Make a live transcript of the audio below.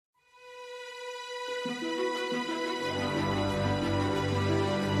Hi,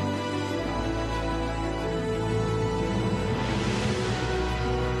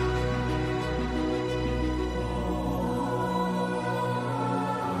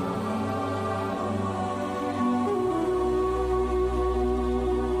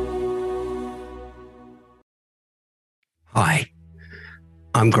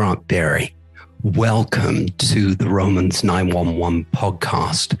 I'm Grant Berry. Welcome to the Romans 911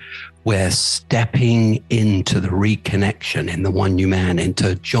 podcast. We're stepping into the reconnection in the one new man,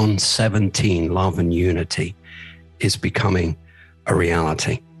 into John 17, love and unity is becoming a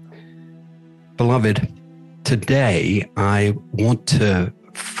reality. Beloved, today I want to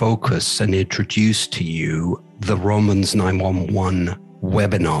focus and introduce to you the Romans 911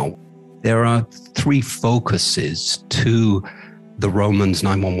 webinar. There are three focuses to the Romans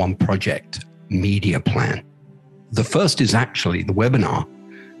 911 project media plan. The first is actually the webinar,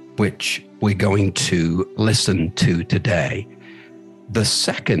 which we're going to listen to today. The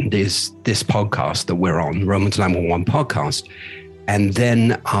second is this podcast that we're on, Romans 911 podcast. And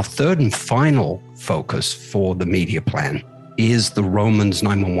then our third and final focus for the media plan is the Romans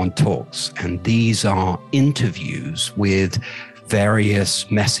 911 talks. And these are interviews with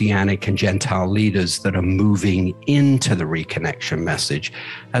various Messianic and Gentile leaders that are moving into the reconnection message,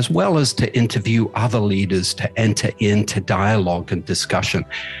 as well as to interview other leaders to enter into dialogue and discussion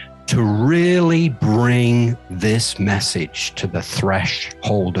to really bring this message to the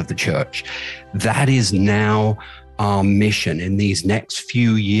threshold of the church. That is now our mission in these next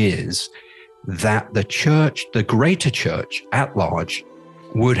few years, that the church, the greater church at large,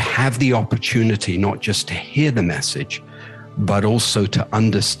 would have the opportunity not just to hear the message, but also to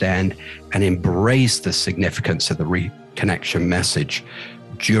understand and embrace the significance of the reconnection message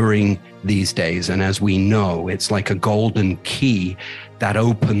during these days. And as we know, it's like a golden key that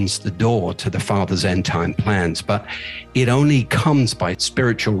opens the door to the Father's end time plans, but it only comes by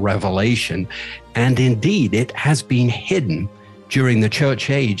spiritual revelation. And indeed, it has been hidden during the church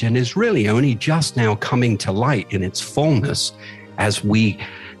age and is really only just now coming to light in its fullness as we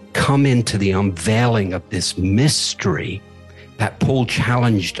come into the unveiling of this mystery that Paul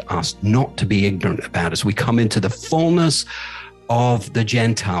challenged us not to be ignorant about as we come into the fullness of the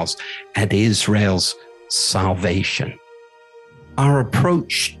Gentiles and Israel's salvation. Our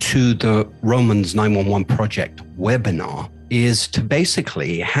approach to the Romans 911 project webinar is to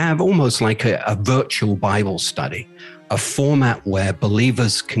basically have almost like a virtual Bible study, a format where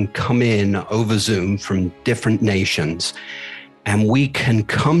believers can come in over Zoom from different nations, and we can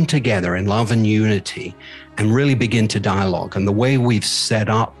come together in love and unity and really begin to dialogue. And the way we've set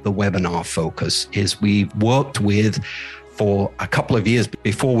up the webinar focus is we've worked with, for a couple of years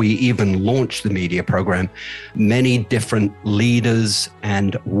before we even launched the media program, many different leaders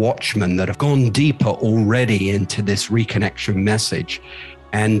and watchmen that have gone deeper already into this reconnection message.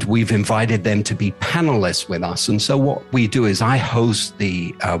 And we've invited them to be panelists with us. And so what we do is I host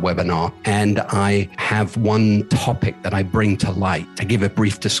the webinar, and I have one topic that I bring to light to give a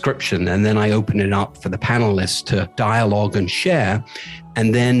brief description. And then I open it up for the panelists to dialogue and share.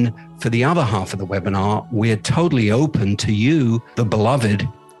 And then for the other half of the webinar, we're totally open to you, the beloved,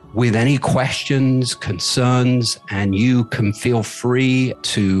 with any questions, concerns, and you can feel free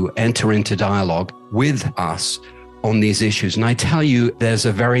to enter into dialogue with us on these issues. And I tell you, there's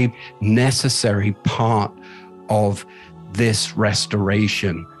a very necessary part of this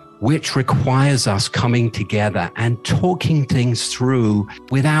restoration, which requires us coming together and talking things through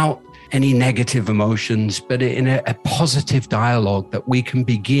without any negative emotions, but in a positive dialogue that we can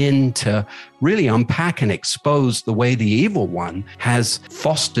begin to really unpack and expose the way the evil one has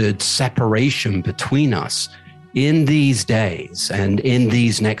fostered separation between us. In these days and in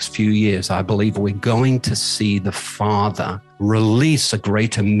these next few years, I believe we're going to see the Father release a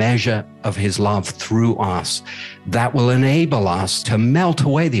greater measure of his love through us that will enable us to melt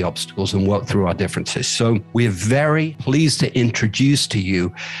away the obstacles and work through our differences. So we're very pleased to introduce to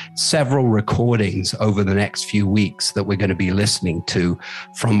you several recordings over the next few weeks that we're going to be listening to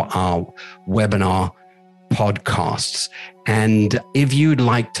from our webinar podcasts. And if you'd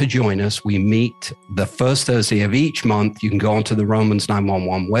like to join us, we meet the first Thursday of each month. You can go onto the Romans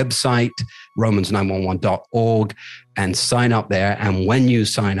 911 website, romans911.org, and sign up there. And when you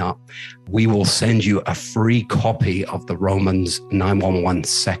sign up, we will send you a free copy of the Romans 911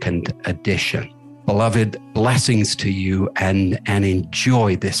 second edition. Beloved, blessings to you and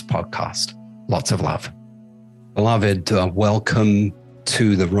enjoy this podcast. Lots of love. Beloved, welcome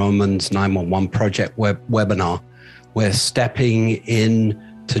to the Romans 911 Project webinar. We're stepping in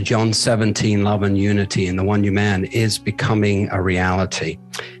to John 17, love and unity, and the one new man is becoming a reality.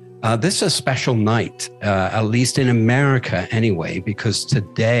 This is a special night, at least in America anyway, because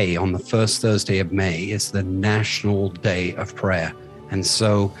today, on the first Thursday of May, is the National Day of Prayer. And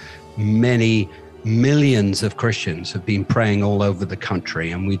so many millions of Christians have been praying all over the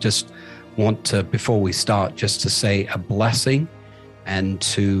country. And we just want to, before we start, just to say a blessing and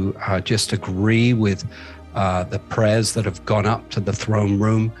to just agree with the prayers that have gone up to the throne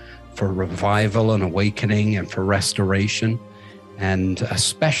room for revival and awakening and for restoration. And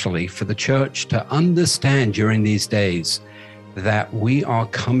especially for the church to understand during these days that we are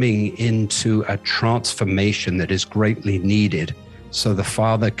coming into a transformation that is greatly needed so the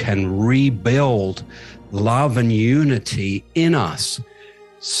Father can rebuild love and unity in us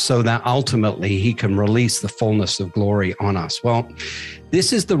so that ultimately he can release the fullness of glory on us. Well,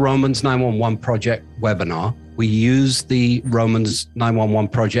 this is the Romans 911 Project webinar. We use the Romans 911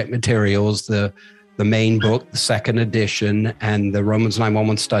 Project materials, the main book, the second edition, and the Romans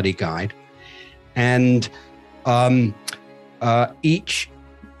 911 study guide. And each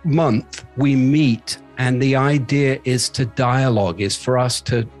month we meet, and the idea is to dialogue, is for us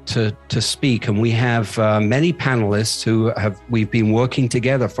to speak. And we have many panelists we've been working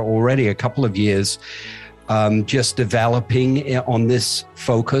together for already a couple of years, just developing on this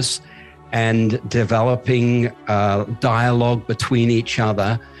focus and developing dialogue between each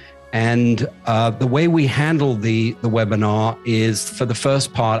other. And the way we handle the webinar is, for the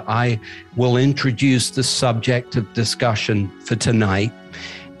first part, I will introduce the subject of discussion for tonight,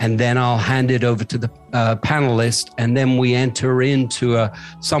 and then I'll hand it over to the panelists, and then we enter into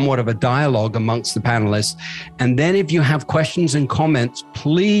somewhat of a dialogue amongst the panelists. And then if you have questions and comments,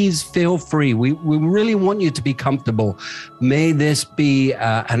 please feel free. We really want you to be comfortable. May this be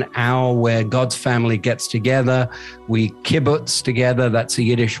an hour where God's family gets together. We kibbutz together. That's a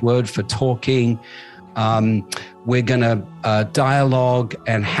Yiddish word for talking. We're going to dialogue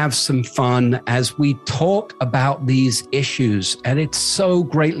and have some fun as we talk about these issues. And it's so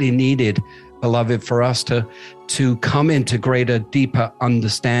greatly needed, beloved, for us to come into greater, deeper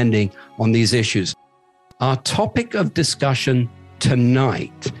understanding on these issues. Our topic of discussion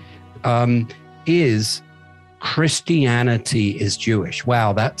tonight is Christianity is Jewish.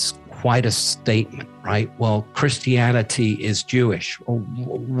 Wow, that's quite a statement, right? Well, Christianity is Jewish.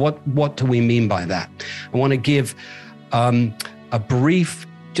 What do we mean by that? I want to give a brief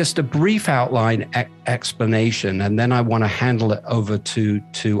outline explanation, and then I want to handle it over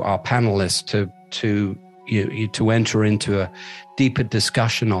to our panelists to enter into a deeper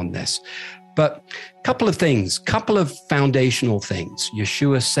discussion on this. But couple of foundational things.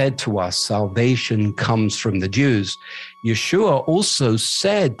 Yeshua said to us, salvation comes from the Jews. Yeshua also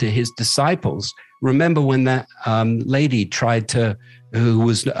said to his disciples, remember when that lady who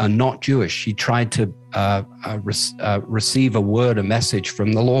was not Jewish, she tried to receive a message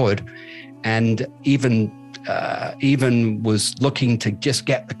from the Lord, and even was looking to just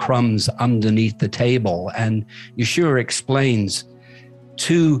get the crumbs underneath the table. And Yeshua explains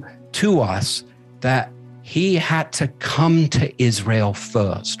to us that he had to come to Israel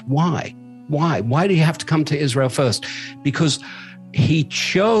first. Why? Why do you have to come to Israel first? Because he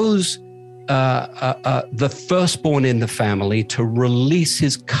chose the firstborn in the family to release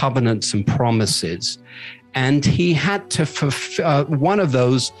his covenants and promises. And he had to fulfill one of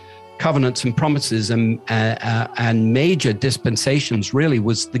those covenants and promises and major dispensations really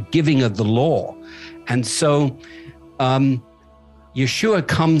was the giving of the law. And so Yeshua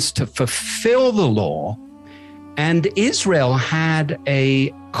comes to fulfill the law, and Israel had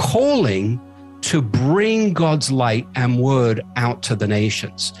a calling to bring God's light and word out to the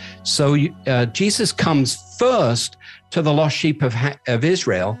nations. So Jesus comes first to the lost sheep of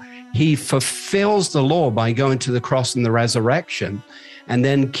Israel. He fulfills the law by going to the cross and the resurrection. And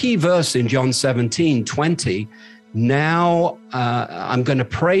then key verse in John 17:20, now I'm going to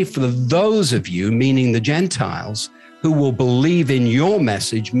pray for those of you, meaning the Gentiles, who will believe in your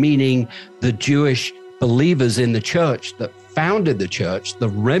message, meaning the Jewish believers in the church that founded the church, the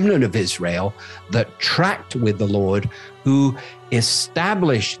remnant of Israel that tracked with the Lord, who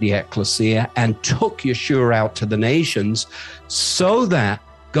established the ecclesia and took Yeshua out to the nations so that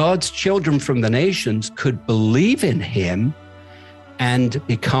God's children from the nations could believe in him and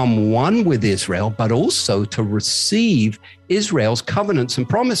become one with Israel, but also to receive Israel's covenants and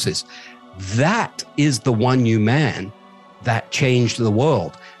promises. That is the one new man that changed the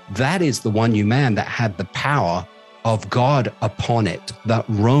world. That is the one new man that had the power of God upon it that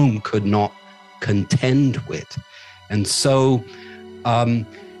Rome could not contend with. And so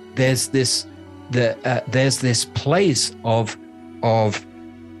there's this place of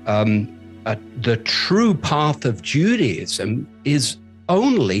the true path of Judaism is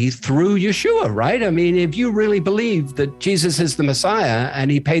only through Yeshua, right? I mean, if you really believe that Jesus is the Messiah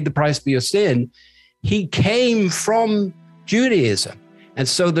and he paid the price for your sin, he came from Judaism. And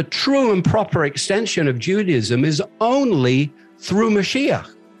so the true and proper extension of Judaism is only through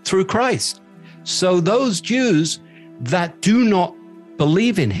Mashiach, through Christ. So those Jews that do not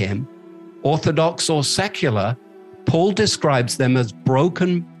believe in him, Orthodox or secular, Paul describes them as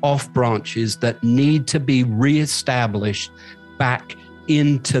broken off branches that need to be reestablished back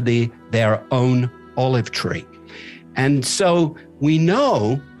into their own olive tree. And so we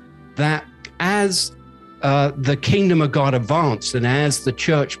know that as the kingdom of God advanced and as the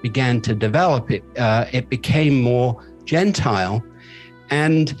church began to develop, it became more Gentile.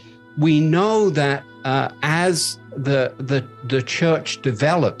 And we know that as the church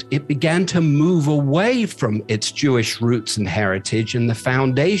developed, it began to move away from its Jewish roots and heritage and the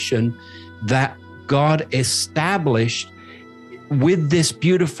foundation that God established with this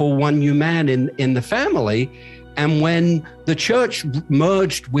beautiful one new man in the family. And when the church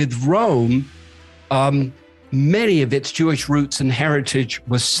merged with Rome, many of its Jewish roots and heritage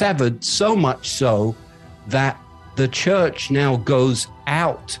was severed, so much so that the church now goes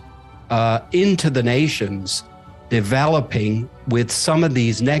out into the nations, developing with some of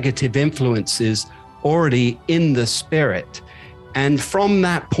these negative influences already in the spirit. And from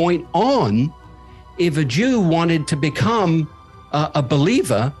that point on, if a Jew wanted to become a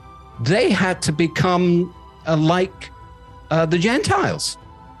believer, they had to become like the Gentiles.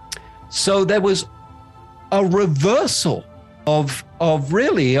 So there was a reversal of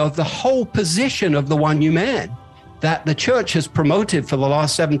the whole position of the one new man that the church has promoted for the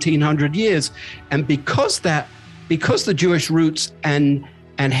last 1700 years. And because the Jewish roots and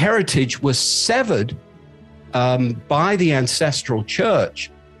heritage was severed by the ancestral church,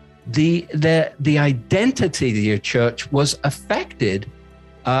 the identity of the church was affected.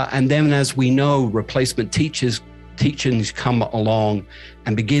 And then, as we know, replacement teachings come along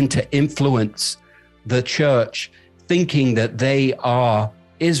and begin to influence the church, thinking that they are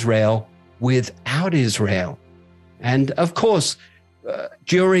Israel without Israel. And of course,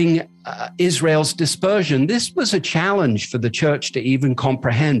 during Israel's dispersion, this was a challenge for the church to even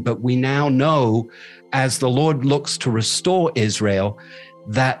comprehend. But we now know, as the Lord looks to restore Israel,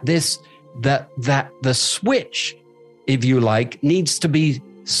 that the switch, if you like, needs to be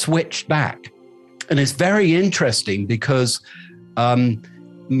switched back. And it's very interesting because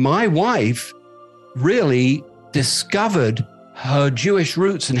my wife really discovered her Jewish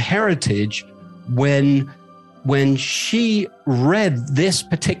roots and heritage when she read this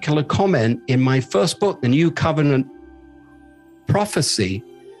particular comment in my first book, The New Covenant Prophecy,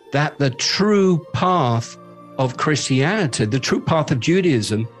 that the true path of Christianity, the true path of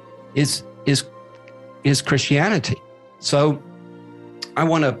Judaism is Christianity. So I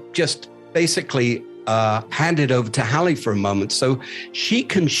want to just basically hand it over to Hallie for a moment so she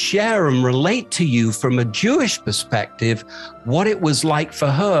can share and relate to you from a Jewish perspective what it was like for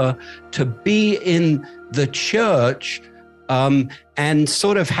her to be in the church and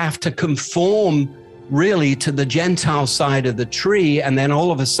sort of have to conform really to the Gentile side of the tree. And then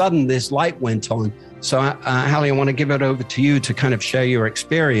all of a sudden this light went on. So Hallie, I want to give it over to you to kind of share your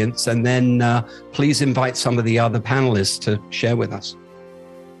experience, and then please invite some of the other panelists to share with us.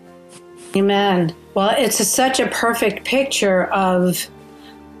 Amen. Well, it's such a perfect picture of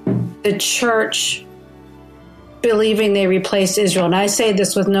the church believing they replaced Israel. And I say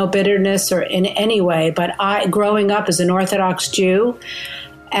this with no bitterness or in any way, but growing up as an Orthodox Jew,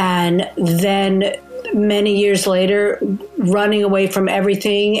 and then many years later, running away from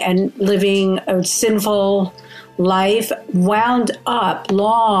everything and living a sinful life, wound up,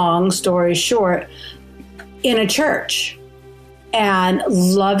 long story short, in a church and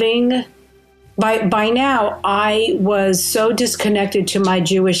loving. By now, I was so disconnected to my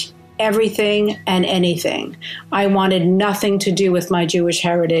Jewish everything and anything. I wanted nothing to do with my Jewish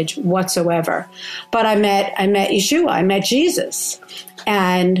heritage whatsoever. But I met Yeshua, I met Jesus,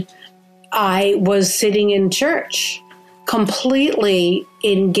 and I was sitting in church, completely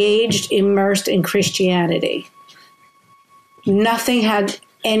engaged, immersed in Christianity. Nothing had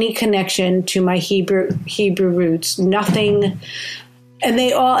any connection to my Hebrew roots, nothing.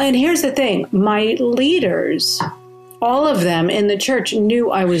 And here's the thing, my leaders, all of them in the church knew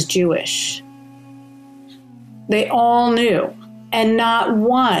I was Jewish. They all knew. And not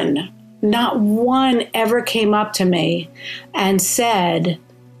one ever came up to me and said,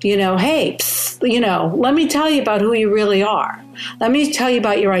 hey, let me tell you about who you really are. Let me tell you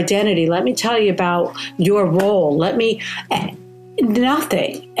about your identity. Let me tell you about your role.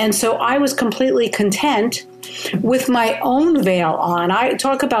 Nothing. And so I was completely content with my own veil on. I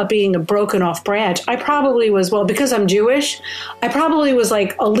talk about being a broken off branch. I probably was, well, because I'm Jewish, I probably was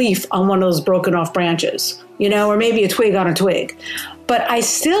like a leaf on one of those broken off branches, or maybe a twig on a twig. But I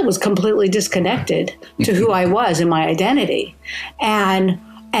still was completely disconnected to who I was and my identity. And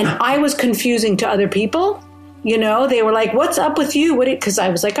I was confusing to other people. They were like, what's up with you? Because I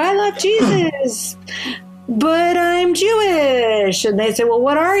was like, I love Jesus, but I'm Jewish. And they said, well,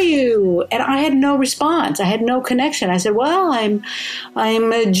 what are you? And I had no response. I had no connection. I said, well, I'm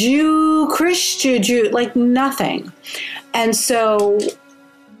a Jew, Christian Jew, like nothing. And so,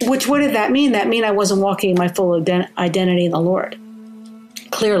 what did that mean? That mean I wasn't walking in my full identity in the Lord,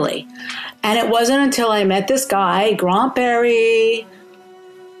 clearly. And it wasn't until I met this guy, Grant Berry,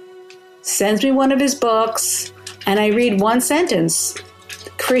 sends me one of his books, and I read one sentence.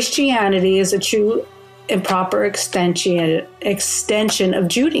 Christianity is a true and proper extension of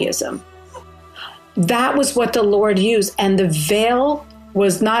Judaism. That was what the Lord used. And the veil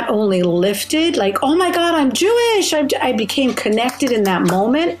was not only lifted, like, oh my God, I'm Jewish. I became connected in that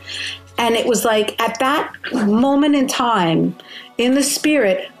moment. And it was like at that moment in time, in the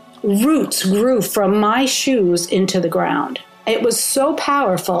spirit, roots grew from my shoes into the ground. It was so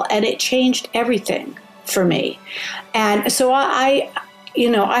powerful, and it changed everything for me. And so I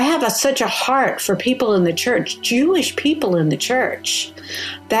have such a heart for people in the church, Jewish people in the church,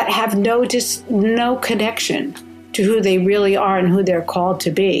 that have no connection to who they really are and who they're called to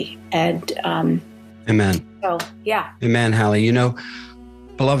be. And Amen. So, yeah. Amen, Hallie.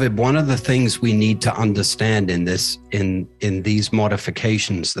 Beloved, one of the things we need to understand in these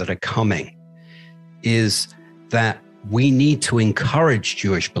modifications that are coming is that we need to encourage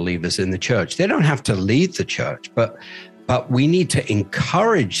Jewish believers in the church. They don't have to lead the church, but we need to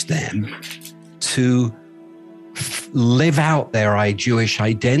encourage them to live out their Jewish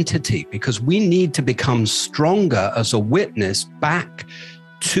identity, because we need to become stronger as a witness back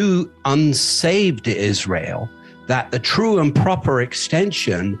to unsaved Israel that the true and proper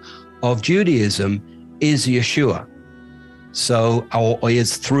extension of Judaism is Yeshua. So, or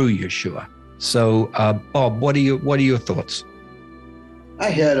is through Yeshua. So, Bob, what are your thoughts? I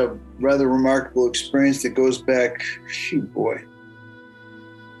had a rather remarkable experience that goes back,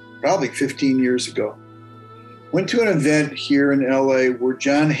 probably 15 years ago. Went to an event here in LA where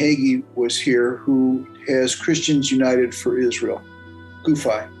John Hagee was here, who has Christians United for Israel,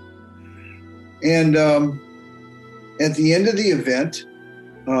 CUFI. And at the end of the event,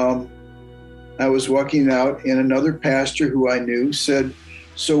 I was walking out, and another pastor who I knew said,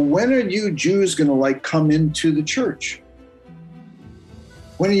 so when are you Jews going to come into the church?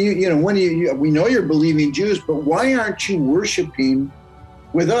 When are you, we know you're believing Jews, but why aren't you worshiping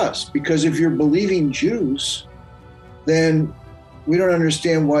with us? Because if you're believing Jews, then we don't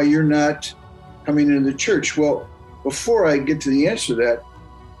understand why you're not coming into the church. Well, before I get to the answer to that,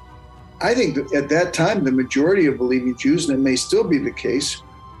 I think that at that time, the majority of believing Jews, and it may still be the case,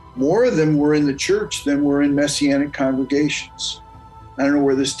 more of them were in the church than were in Messianic congregations. I don't know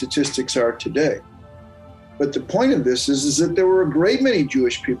where the statistics are today. But the point of this is that there were a great many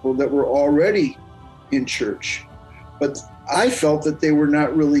Jewish people that were already in church. But I felt that they were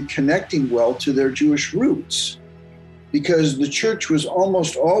not really connecting well to their Jewish roots, because the church was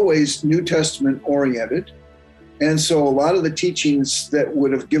almost always New Testament oriented. And so a lot of the teachings that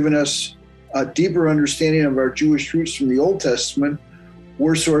would have given us a deeper understanding of our Jewish roots from the Old Testament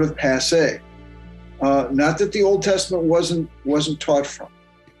were sort of passé. Not that the Old Testament wasn't taught from.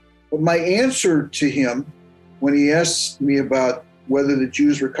 But my answer to him when he asked me about whether the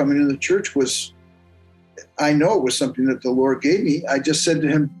Jews were coming into the church was, I know it was something that the Lord gave me. I just said to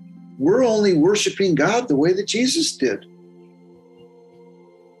him, we're only worshiping God the way that Jesus did.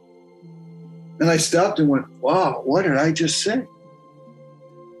 And I stopped and went, wow, what did I just say?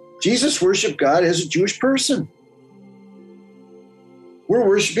 Jesus worshiped God as a Jewish person. We're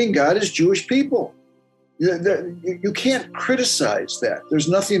worshiping God as Jewish people. You can't criticize that. There's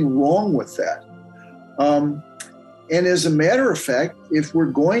nothing wrong with that. And as a matter of fact, if we're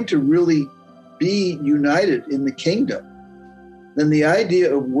going to really be united in the kingdom, then the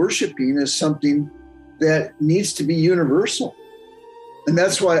idea of worshiping is something that needs to be universal. And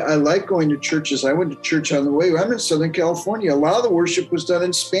that's why I like going to churches. I went to church on the way. I'm in Southern California. A lot of the worship was done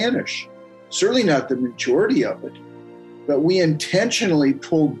in Spanish. Certainly not the majority of it. But we intentionally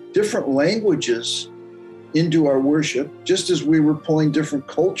pulled different languages into our worship, just as we were pulling different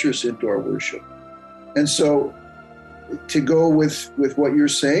cultures into our worship. And so to go with what you're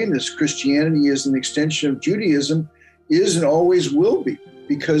saying, this Christianity is an extension of Judaism, is and always will be,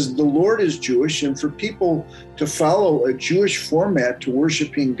 because the Lord is Jewish. And for people to follow a Jewish format to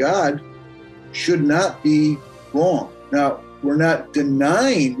worshiping God, should not be wrong. Now, we're not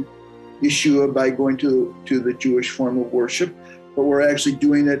denying Yeshua by going to the Jewish form of worship, but we're actually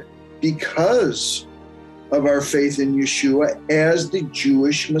doing it because of our faith in Yeshua as the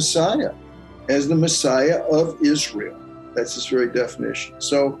Jewish Messiah, as the Messiah of Israel. That's its very definition.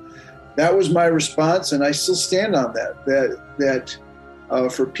 So that was my response, and I still stand on that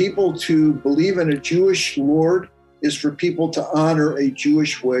for people to believe in a Jewish Lord is for people to honor a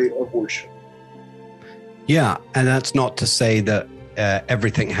Jewish way of worship. Yeah, and that's not to say that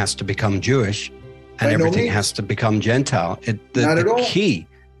everything has to become Jewish and everything has to become Gentile. Not at all.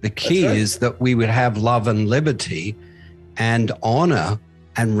 The key is that we would have love and liberty and honor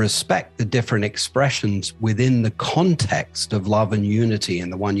and respect the different expressions within the context of love and unity in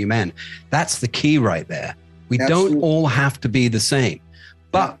the one you man. That's the key right there. We Absolutely. don't all have to be the same,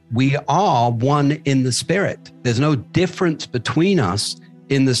 but we are one in the Spirit. There's no difference between us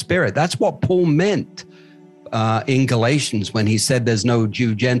in the Spirit. That's what Paul meant in Galatians when he said there's no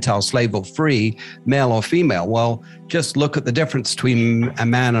Jew, Gentile, slave or free, male or female. Well, just look at the difference between a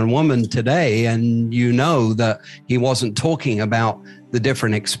man and woman today, and you know that he wasn't talking about the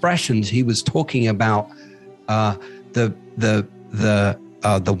different expressions. He was talking about the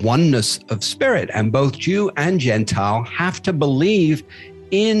oneness of spirit, and both Jew and Gentile have to believe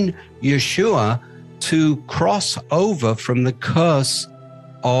in Yeshua to cross over from the curse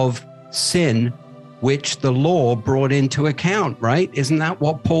of sin, which the law brought into account, right? Isn't that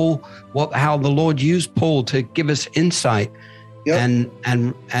what how the Lord used Paul to give us insight and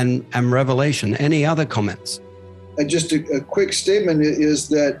revelation? Any other comments? Just a quick statement is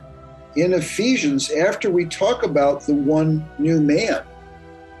that in Ephesians, after we talk about the one new man,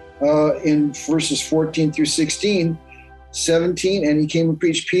 in verses 14 through 16, 17, and he came and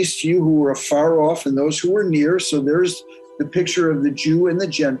preached peace to you who were afar off and those who were near. So there's the picture of the Jew and the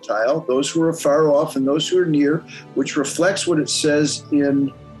Gentile, those who are afar off and those who are near, which reflects what it says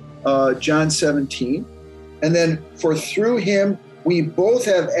in John 17. And then, for through him, we both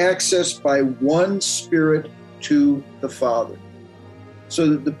have access by one Spirit to the Father. So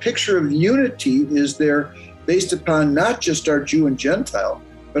that the picture of unity is there based upon not just our Jew and Gentile,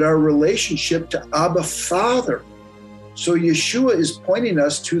 but our relationship to Abba Father. So Yeshua is pointing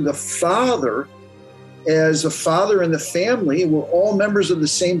us to the Father as a father in the family. We're all members of the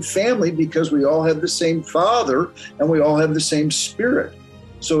same family because we all have the same Father and we all have the same Spirit.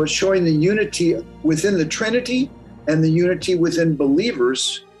 So it's showing the unity within the Trinity and the unity within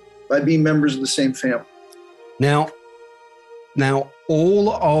believers by being members of the same family. Now,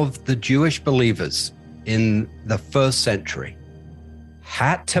 all of the Jewish believers in the first century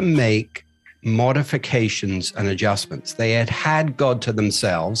had to make modifications and adjustments. They had God to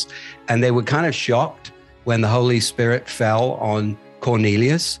themselves, and they were kind of shocked when the Holy Spirit fell on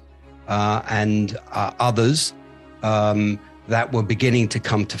Cornelius and others that were beginning to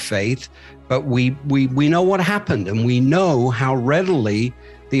come to faith. But we know what happened, and we know how readily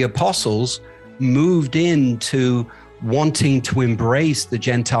the apostles moved into wanting to embrace the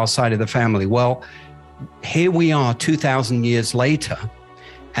Gentile side of the family. Well, here we are 2,000 years later,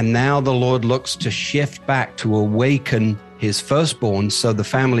 and now the Lord looks to shift back to awaken his firstborn so the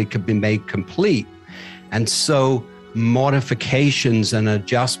family could be made complete. And so modifications and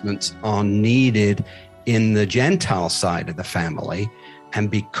adjustments are needed in the Gentile side of the family.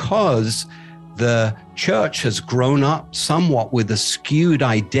 And because the church has grown up somewhat with a skewed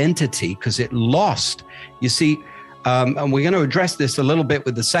identity because it lost, you see, and we're going to address this a little bit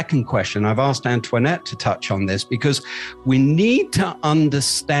with the second question. I've asked Antoinette to touch on this because we need to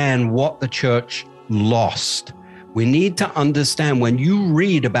understand what the church lost. We need to understand when you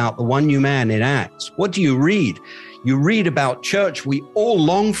read about the one new man in Acts, what do you read? You read about church we all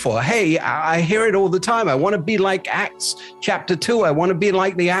long for. Hey, I hear it all the time. I want to be like Acts chapter 2. I want to be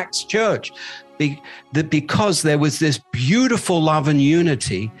like the Acts church. Because there was this beautiful love and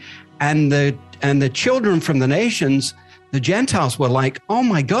unity, and the children from the nations, the Gentiles, were like, oh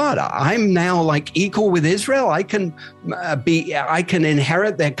my God, I'm now like equal with Israel. I can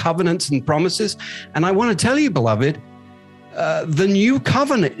inherit their covenants and promises. And I want to tell you, beloved, the new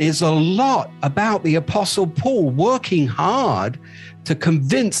covenant is a lot about the Apostle Paul working hard to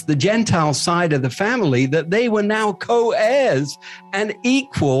convince the Gentile side of the family that they were now co-heirs and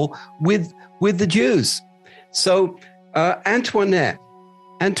equal with the Jews. So Antoinette,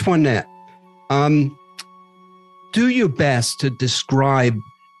 do your best to describe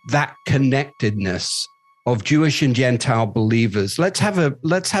that connectedness of Jewish and Gentile believers. Let's have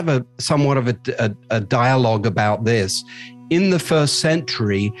a somewhat of a dialogue about this in the first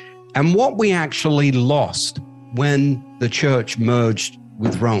century and what we actually lost when the church merged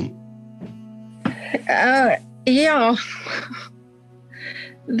with Rome. Yeah.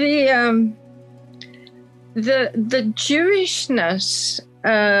 The Jewishness,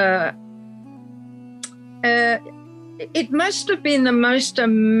 it must have been the most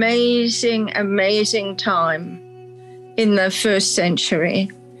amazing time in the first century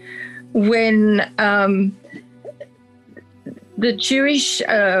when the Jewish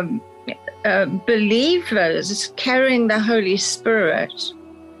believers carrying the Holy Spirit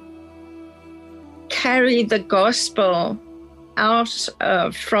carry the gospel out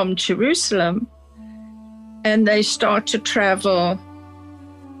from Jerusalem, and they start to travel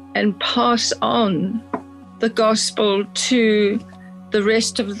and pass on the gospel to the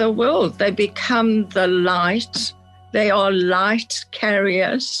rest of the world. They become the light. They are light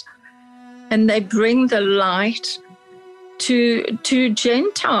carriers, and they bring the light to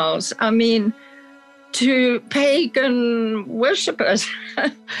Gentiles. I mean, to pagan worshippers.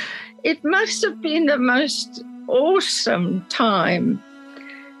 It must have been the most awesome time.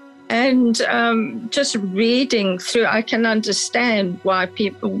 And just reading through, I can understand why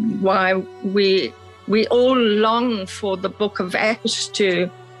we all long for the book of Acts to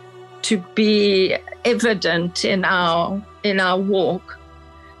be evident in our walk,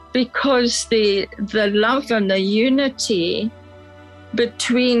 because the love and the unity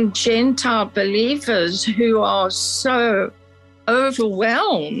between Gentile believers who are so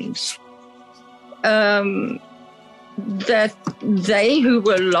overwhelmed that they who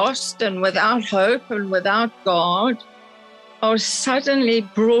were lost and without hope and without God are suddenly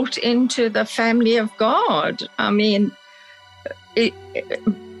brought into the family of God. I mean,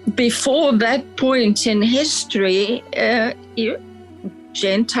 before that point in history,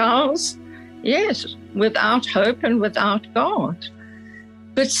 Gentiles, yes, without hope and without God.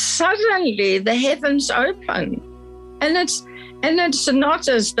 But suddenly the heavens open, and it's not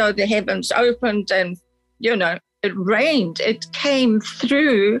as though the heavens opened and, it rained. It came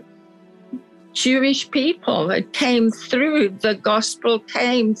through Jewish people. It came through. The gospel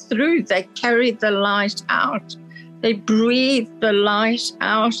came through. They carried the light out. They breathed the light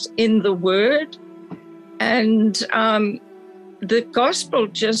out in the word. And the gospel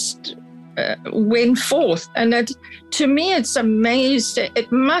just went forth. And to me, it's amazing.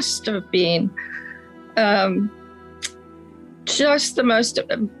 It must have been just the most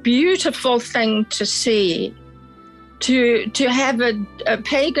beautiful thing to see. To have a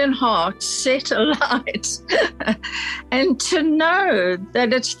pagan heart set alight and to know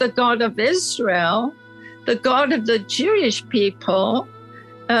that it's the God of Israel, the God of the Jewish people,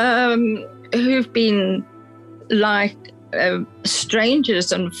 who've been like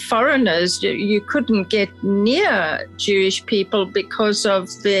strangers and foreigners. You couldn't get near Jewish people because of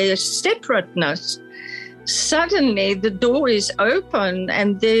their separateness. Suddenly the door is open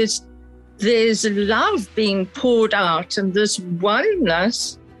and there's love being poured out, and this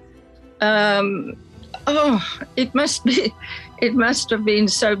oneness. It must have been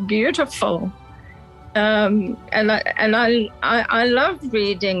so beautiful. And I love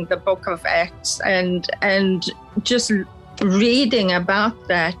reading the book of Acts and just reading about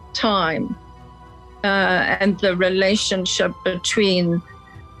that time and the relationship between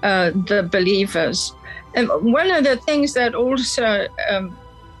the believers. And one of the things that also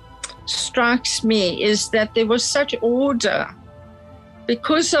strikes me is that there was such order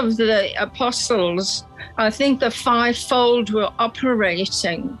because of the apostles. I think the fivefold were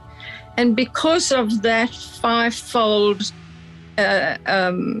operating, and because of that fivefold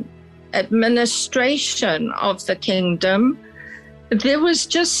administration of the kingdom, there was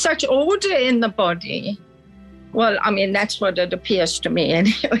just such order in the body. Well, I mean, that's what it appears to me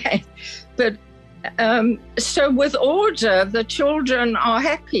anyway. But so with order, the children are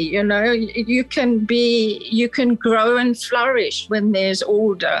happy. You can grow and flourish when there's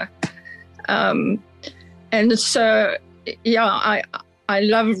order. And so, yeah, I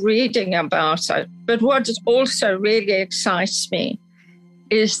love reading about it. But what also really excites me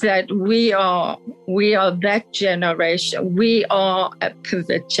is that we are that generation. We are a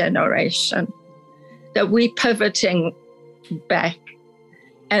pivot generation, that we're pivoting back.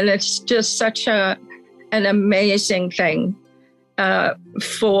 And it's just such an amazing thing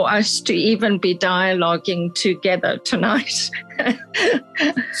for us to even be dialoguing together tonight.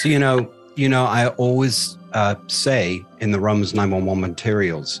 So, I always say in the Romans 9:1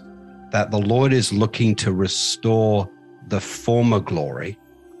 materials that the Lord is looking to restore the former glory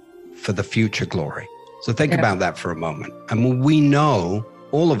for the future glory. So think about that for a moment. And we know,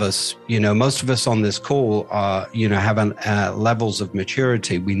 all of us, most of us on this call are, have levels of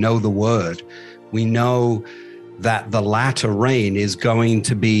maturity. We know the word. We know that the latter rain is going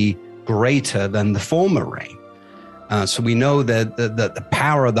to be greater than the former rain. So we know that the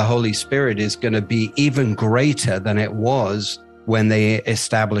power of the Holy Spirit is going to be even greater than it was when they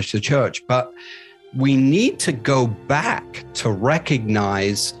established the church. But we need to go back to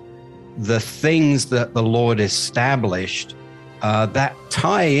recognize the things that the Lord established that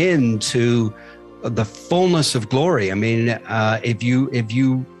tie into the fullness of glory. I mean, if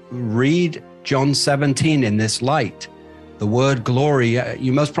you read John 17 in this light, the word glory,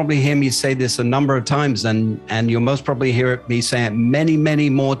 you most probably hear me say this a number of times, and you'll most probably hear me say it many, many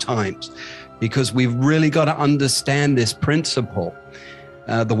more times, because we've really got to understand this principle.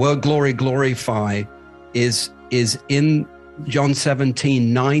 The word glory, glorify, is in John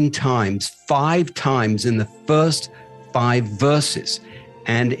 17 9 times, 5 times in the first 5 verses.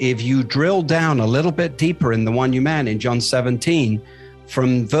 And if you drill down a little bit deeper in the one you man in John 17,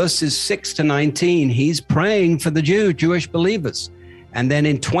 from verses 6 to 19, he's praying for the Jewish believers. And then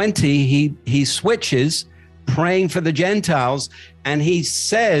in 20, he switches, praying for the Gentiles. And he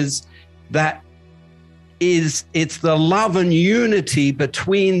says that it's the love and unity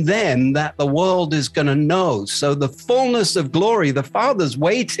between them that the world is going to know. So the fullness of glory, the Father's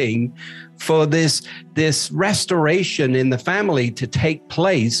waiting for this restoration in the family to take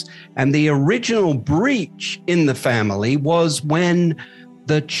place. And the original breach in the family was when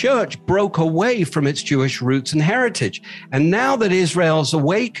the church broke away from its Jewish roots and heritage. And now that Israel's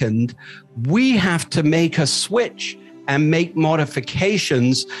awakened, we have to make a switch and make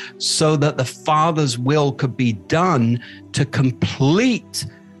modifications so that the Father's will could be done to complete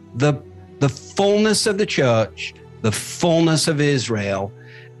the fullness of the church, the fullness of Israel,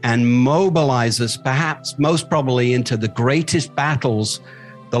 and mobilize us perhaps most probably into the greatest battles,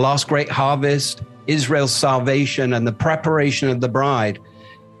 the last great harvest, Israel's salvation, and the preparation of the bride.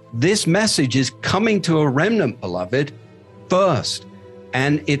 This message is coming to a remnant, beloved, first.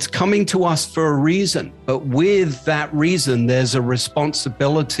 And it's coming to us for a reason. But with that reason, there's a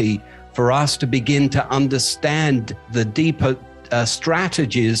responsibility for us to begin to understand the deeper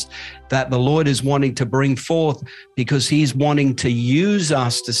strategies that the Lord is wanting to bring forth, because he's wanting to use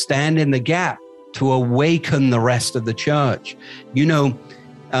us to stand in the gap to awaken the rest of the church. You know,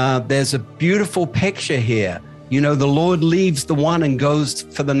 there's a beautiful picture here. You know, the Lord leaves the one and goes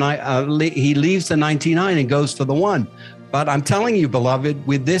for the he leaves the 99 and goes for the one. But I'm telling you, beloved,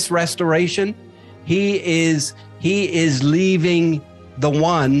 with this restoration, he is leaving the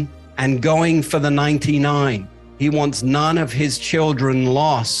one and going for the 99. He wants none of his children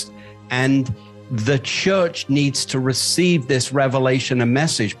lost. And the church needs to receive this revelation and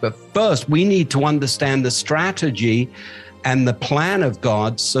message. But first, we need to understand the strategy and the plan of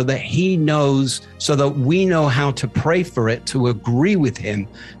God so that he knows, so that we know how to pray for it, to agree with him,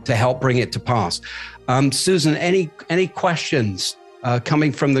 to help bring it to pass. Susan, any questions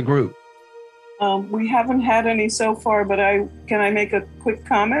coming from the group? We haven't had any so far, but can I make a quick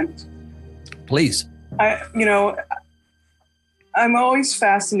comment? Please. I'm always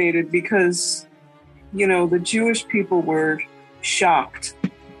fascinated because, the Jewish people were shocked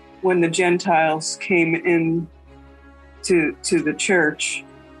when the Gentiles came in to the church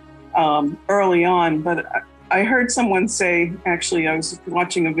early on, but I heard someone say, actually, I was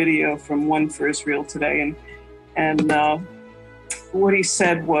watching a video from One for Israel today, and what he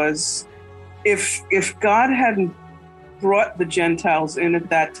said was, if God hadn't brought the Gentiles in at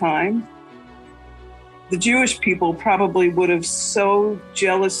that time, the Jewish people probably would have so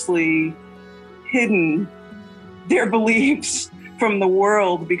jealously hidden their beliefs from the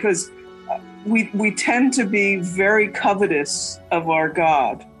world, because we tend to be very covetous of our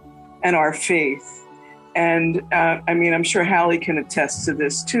God and our faith. And I'm sure Hallie can attest to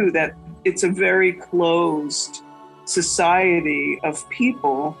this too, that it's a very closed society of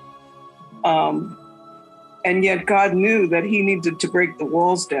people. And yet God knew that he needed to break the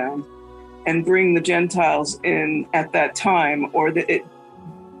walls down and bring the Gentiles in at that time, or the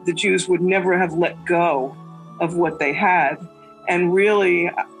Jews would never have let go of what they had. And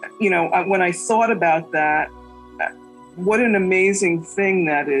really, when I thought about that, what an amazing thing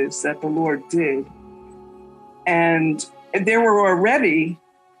that is that the Lord did. And there were already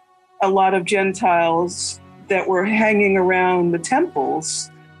a lot of Gentiles that were hanging around the temples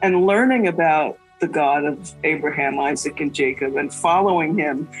and learning about the God of Abraham, Isaac, and Jacob, and following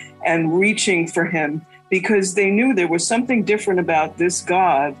him and reaching for him, because they knew there was something different about this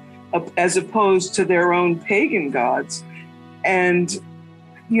God as opposed to their own pagan gods. And,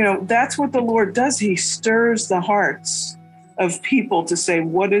 that's what the Lord does. He stirs the hearts of people to say,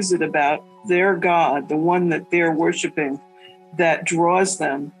 what is it about their God, the one that they're worshiping, that draws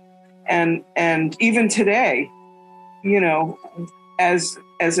them? And even today, as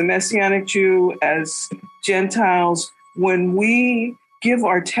as a Messianic Jew, as Gentiles, when we give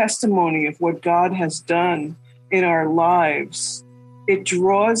our testimony of what God has done in our lives, it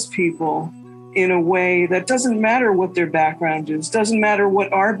draws people in a way that doesn't matter what their background is, doesn't matter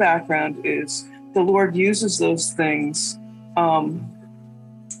what our background is. The Lord uses those things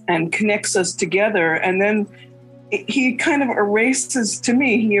and connects us together. And then he kind of erases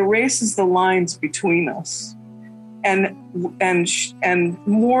the lines between us. And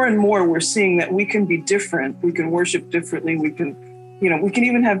more and more we're seeing that we can be different. We can worship differently. We can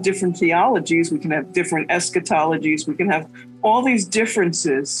even have different theologies. We can have different eschatologies. We can have all these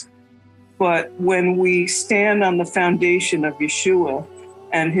differences. But when we stand on the foundation of Yeshua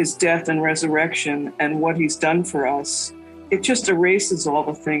and his death and resurrection and what he's done for us, it just erases all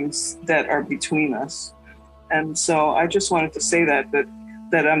the things that are between us. And so I just wanted to say that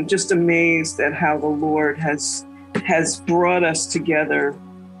I'm just amazed at how the Lord has brought us together.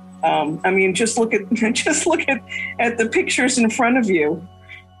 Just look at the pictures in front of you.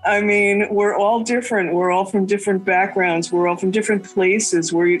 I mean, we're all different. We're all from different backgrounds. We're all from different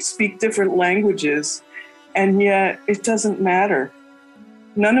places where you speak different languages, and yet it doesn't matter.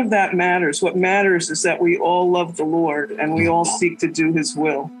 None of that matters. What matters is that we all love the Lord and we all seek to do his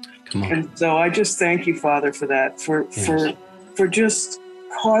will. And so I just thank you, Father, for that, for just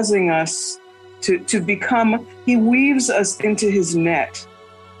causing us to become, he weaves us into his net.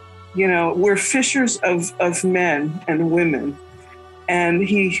 You know, we're fishers of men and women, and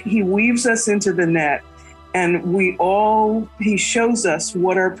he weaves us into the net, and he shows us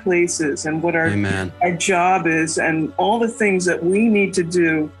what our place is and what our job is and all the things that we need to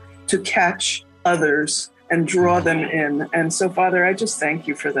do to catch others and draw them in. And so, Father, I just thank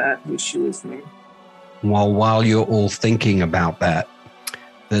you for that in Yeshua's name. Well, while you're all thinking about that,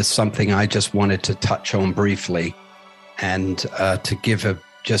 there's something I just wanted to touch on briefly and to give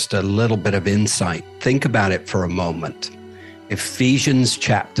just a little bit of insight. Think about it for a moment. Ephesians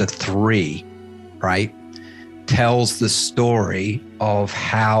chapter 3, right, tells the story of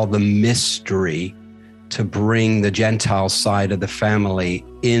how the mystery to bring the Gentile side of the family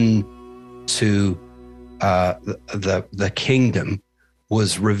into the kingdom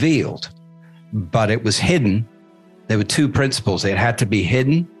was revealed, but it was hidden. There were two principles. It had to be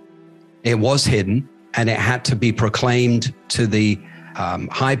hidden. It was hidden, and it had to be proclaimed to the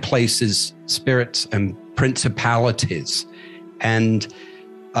high places, spirits, and principalities. And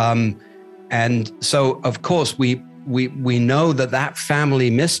so, of course, we know that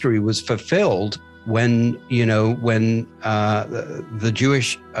family mystery was fulfilled when the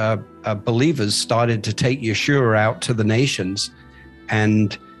Jewish believers started to take Yeshua out to the nations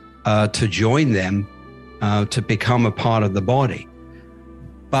and to join them to become a part of the body.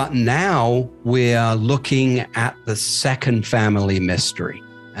 But now we are looking at the second family mystery,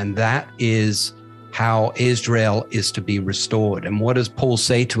 and that is how Israel is to be restored. And what does Paul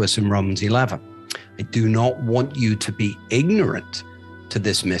say to us in Romans 11? I do not want you to be ignorant to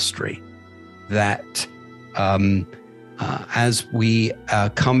this mystery, that as we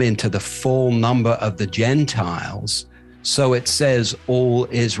come into the full number of the Gentiles, so it says all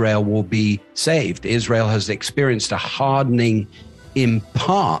Israel will be saved. Israel has experienced a hardening in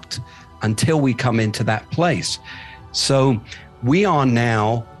part until we come into that place. So we are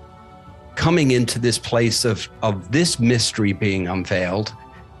now coming into this place of this mystery being unveiled.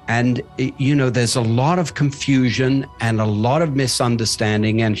 And, there's a lot of confusion and a lot of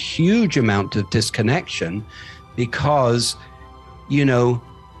misunderstanding and huge amount of disconnection because,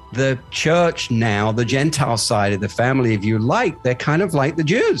 the church now, the Gentile side of the family, if you like, they're kind of like the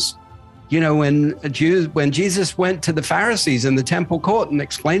Jews. When Jesus went to the Pharisees in the temple court and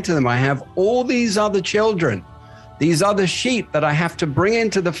explained to them, I have all these other children, these other sheep that I have to bring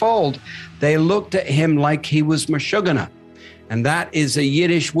into the fold, they looked at him like he was Meshuggah. And that is a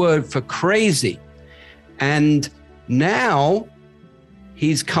Yiddish word for crazy. And now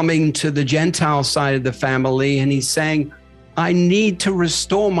he's coming to the Gentile side of the family and he's saying, I need to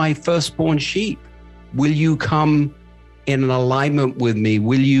restore my firstborn sheep. Will you come in an alignment with me?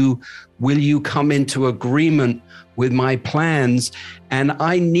 Will you come into agreement with my plans? And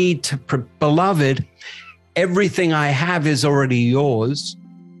I need to, beloved, everything I have is already yours,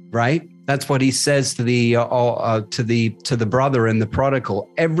 right? That's what he says to the brother in the prodigal.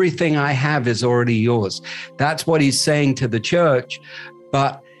 Everything I have is already yours. That's what he's saying to the church.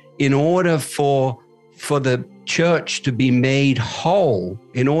 But in order for the church to be made whole,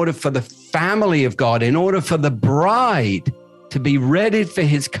 in order for the family of God, in order for the bride to be ready for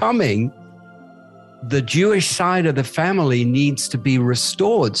his coming, the Jewish side of the family needs to be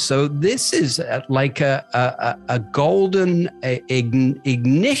restored. So this is like a golden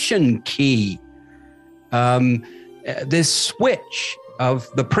ignition key. This switch of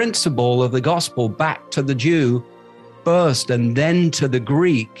the principle of the gospel back to the Jew first and then to the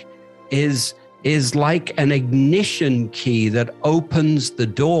Greek is like an ignition key that opens the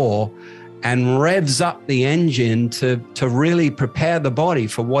door and revs up the engine to really prepare the body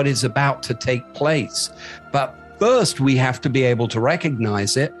for what is about to take place. But first, we have to be able to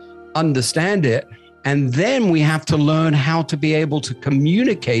recognize it, understand it, and then we have to learn how to be able to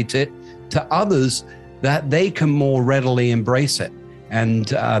communicate it to others that they can more readily embrace it. And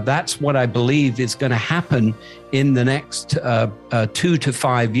that's what I believe is going to happen in the next 2 to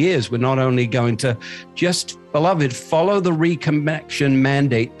 5 years. We're not only going to just, beloved, follow the reconnection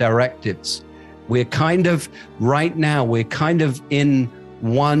mandate directives. We're kind of, right now, we're kind of in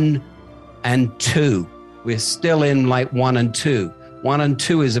 1 and 2. We're still in like 1 and 2. 1 and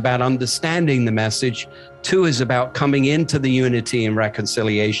 2 is about understanding the message. 2 is about coming into the unity and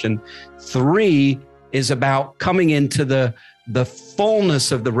reconciliation. 3 is about coming into the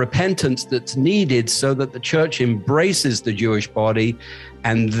fullness of the repentance that's needed so that the church embraces the Jewish body.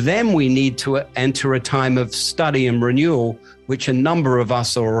 And then we need to enter a time of study and renewal, which a number of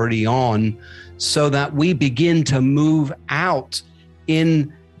us are already on, so that we begin to move out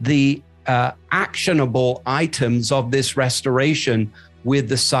in the actionable items of this restoration with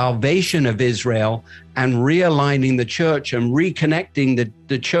the salvation of Israel and realigning the church and reconnecting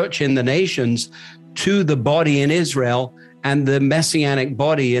the church in the nations to the body in Israel and the messianic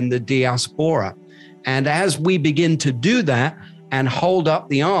body in the diaspora. And as we begin to do that and hold up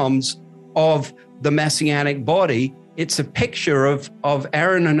the arms of the messianic body, it's a picture of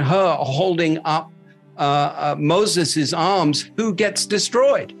Aaron and Hur holding up Moses' arms. Who gets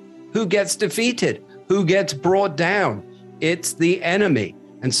destroyed? Who gets defeated? Who gets brought down? It's the enemy.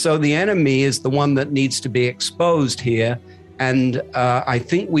 And so the enemy is the one that needs to be exposed here. And I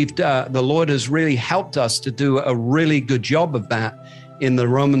think the Lord has really helped us to do a really good job of that in the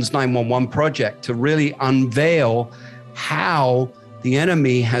Romans 911 project, to really unveil how the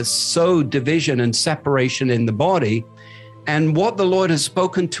enemy has sowed division and separation in the body. And what the Lord has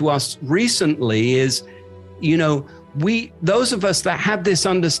spoken to us recently is, those of us that have this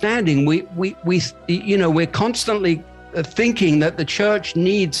understanding, we're constantly thinking that the church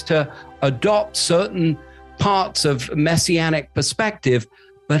needs to adopt certain parts of messianic perspective,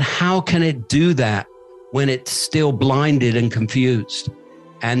 but how can it do that when it's still blinded and confused?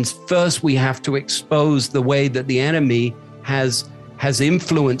 And first we have to expose the way that the enemy has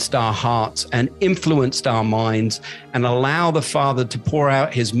influenced our hearts and influenced our minds, and allow the Father to pour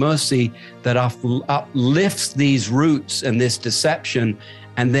out his mercy that uplifts these roots and this deception,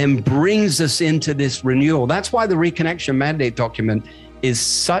 and then brings us into this renewal. That's why the Reconnection Mandate document is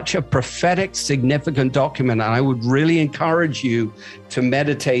such a prophetic, significant document. And I would really encourage you to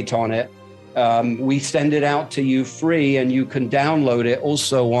meditate on it. We send it out to you free, and you can download it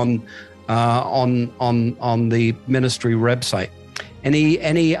also on the ministry website.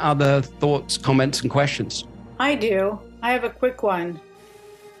 Any other thoughts, comments, and questions? I do. I have a quick one.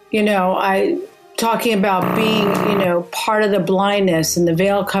 Talking about being, part of the blindness and the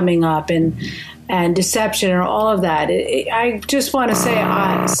veil coming up and deception and all of that. I just want to say,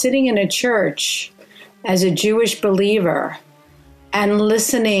 sitting in a church as a Jewish believer and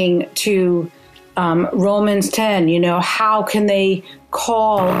listening to Romans 10, how can they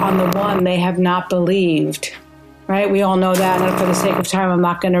call on the one they have not believed? Right? We all know that, and for the sake of time, I'm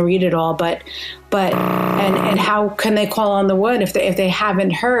not going to read it all. But how can they call on the one if they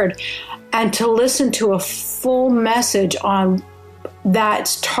haven't heard? And to listen to a full message on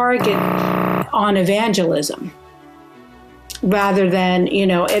that's target on evangelism, rather than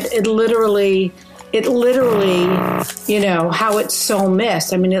it literally how it's so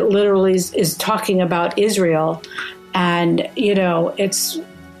missed. I mean, it literally is talking about Israel, and it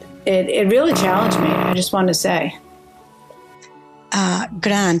really challenged me. I just want to say,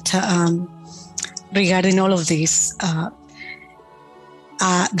 Grant, regarding all of this,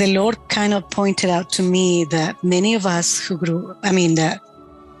 the Lord kind of pointed out to me that many of us who that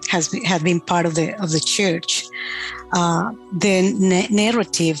have been part of the church, the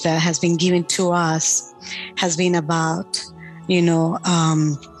narrative that has been given to us has been about,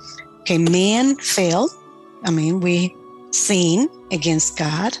 man fell. We sinned against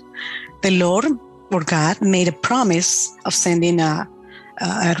God. The Lord or God made a promise of sending a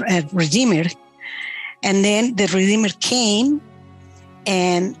Redeemer. And then the Redeemer came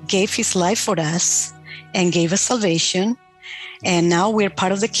and gave his life for us and gave us salvation. And now we're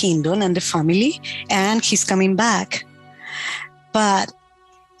part of the kingdom and the family, and he's coming back. But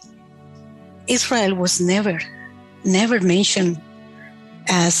Israel was never mentioned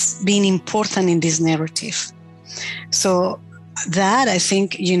as being important in this narrative. So that, I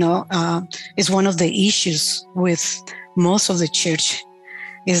think, is one of the issues with most of the church,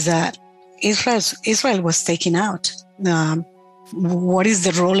 is that Israel was taken out. What is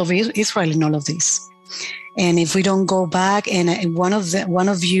the role of Israel in all of this? And if we don't go back, and one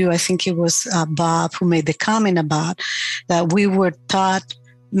of you, I think it was Bob, who made the comment about that we were taught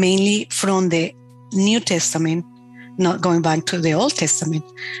mainly from the New Testament, not going back to the Old Testament.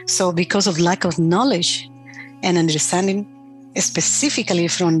 So because of lack of knowledge and understanding, specifically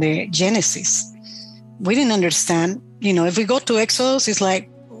from the Genesis, we didn't understand. If we go to Exodus, it's like,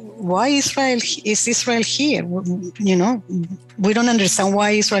 why is Israel here? We don't understand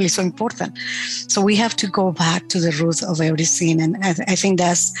why Israel is so important. So we have to go back to the root of everything. And I think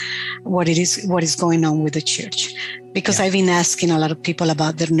that's what is going on with the church. Because I've been asking a lot of people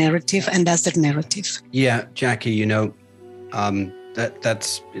about their narrative, and that's their narrative. Yeah, Jackie, it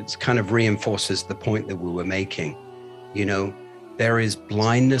kind of reinforces the point that we were making. There is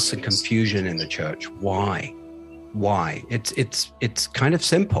blindness and confusion in the church. Why? It's kind of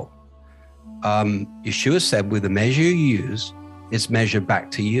simple. Yeshua said, with the measure you use, it's measured back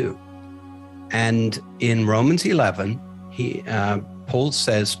to you. And in Romans 11, Paul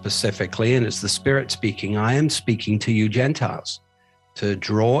says specifically, and it's the Spirit speaking, I am speaking to you Gentiles, to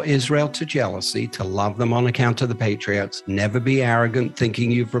draw Israel to jealousy, to love them on account of the patriarchs, never be arrogant,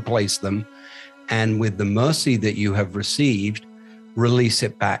 thinking you've replaced them, and with the mercy that you have received, release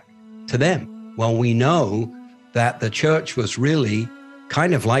it back to them. Well, we know that the church was really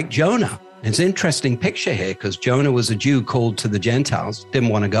kind of like Jonah. It's an interesting picture here, because Jonah was a Jew called to the Gentiles, didn't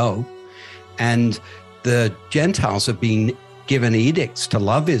want to go. And the Gentiles have been given edicts to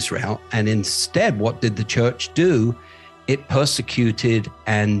love Israel. And instead, what did the church do? It persecuted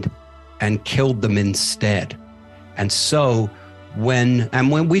and killed them instead. And so when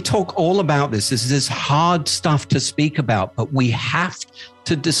we talk all about this is hard stuff to speak about, but we have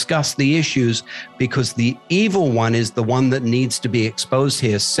to discuss the issues, because the evil one is the one that needs to be exposed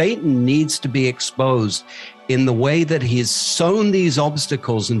here. Satan needs to be exposed in the way that he has sown these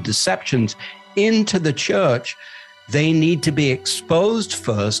obstacles and deceptions into the church. They need to be exposed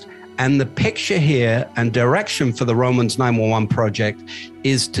first. And the picture here and direction for the Romans 911 project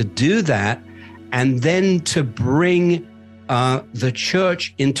is to do that, and then to bring the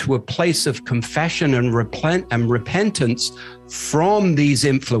church into a place of confession and repentance from these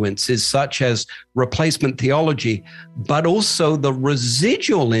influences, such as replacement theology, but also the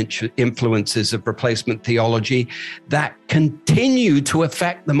residual influences of replacement theology that continue to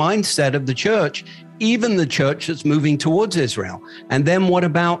affect the mindset of the church, even the church that's moving towards Israel. And then what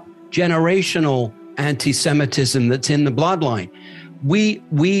about generational anti-Semitism that's in the bloodline?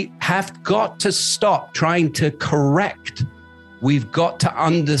 We have got to stop trying to correct. We've got to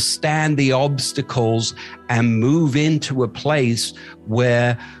understand the obstacles and move into a place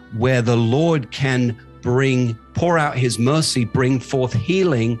where the Lord can pour out his mercy, bring forth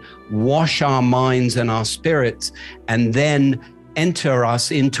healing, wash our minds and our spirits, and then enter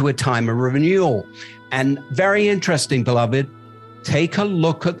us into a time of renewal. And very interesting, beloved, take a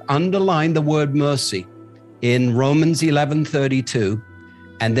look at, underline the word mercy in Romans 11:32,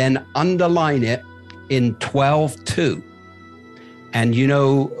 and then underline it in 12:2. And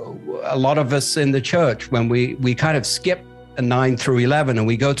a lot of us in the church, when we kind of skip 9 through 11 and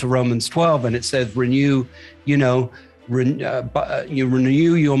we go to Romans 12, and it says renew your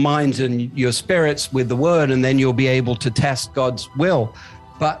minds and your spirits with the word, and then you'll be able to test God's will.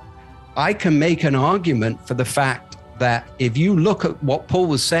 But I can make an argument for the fact that if you look at what Paul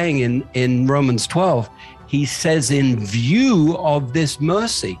was saying in Romans 12, he says, in view of this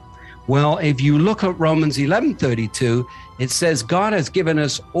mercy. Well, if you look at Romans 11:32, it says God has given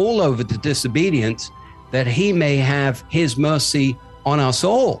us all over to disobedience, that he may have his mercy on us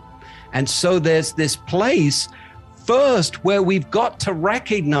all. And so there's this place first where we've got to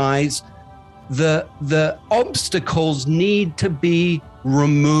recognize the obstacles need to be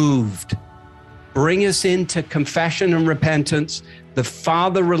removed. Bring us into confession and repentance. The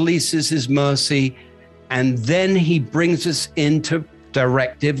Father releases his mercy, and then he brings us into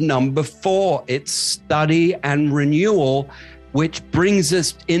directive number 4. It's study and renewal, which brings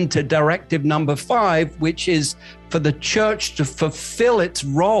us into directive number 5, which is for the church to fulfill its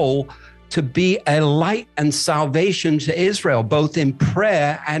role to be a light and salvation to Israel, both in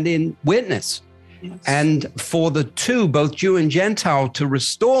prayer and in witness. and for the two, both Jew and Gentile, to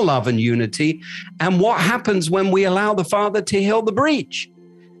restore love and unity. And what happens when we allow the Father to heal the breach?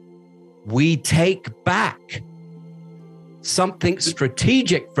 We take back something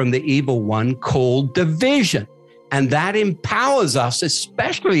strategic from the evil one called division. And that empowers us,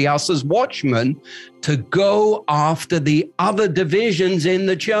 especially us as watchmen, to go after the other divisions in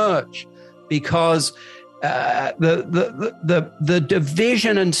the church, because the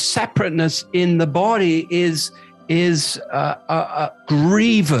division and separateness in the body is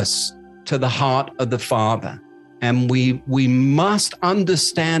grievous to the heart of the Father. And we must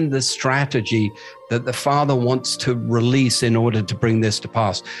understand the strategy that the Father wants to release in order to bring this to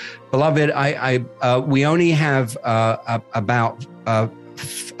pass. Beloved, we only have about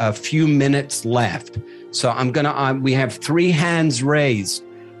a few minutes left. So we have 3 hands raised.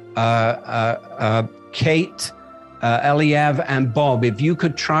 Kate, Eliav, and Bob, if you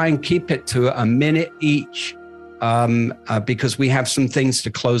could try and keep it to a minute each, because we have some things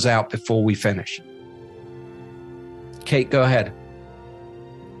to close out before we finish. Kate, go ahead.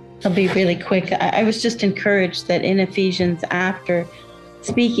 I'll be really quick. I was just encouraged that in Ephesians, after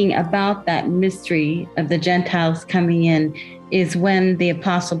speaking about that mystery of the Gentiles coming in, is when the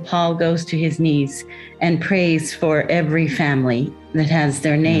Apostle Paul goes to his knees and prays for every family that has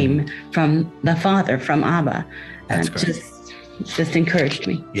their name from the Father, from Abba. That's great. Just encouraged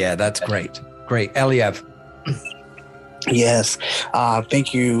me. Yeah, that's great. Great. Eliav. Yes.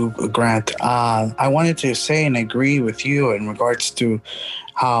 Thank you, Grant. I wanted to say and agree with you in regards to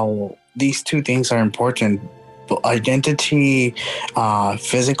how these two things are important. Identity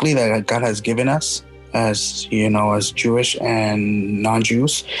physically that God has given us as Jewish and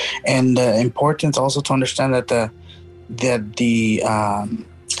non-Jews, and the importance also to understand that the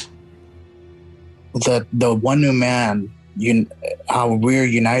one new man, how we're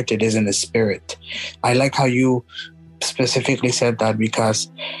united is in the spirit. I like how you specifically said that, because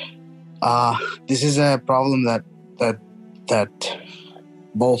this is a problem that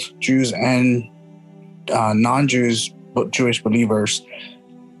both Jews and non-Jews, but Jewish believers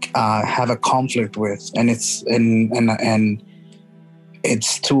have a conflict with, and it's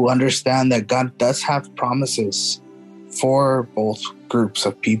to understand that God does have promises for both groups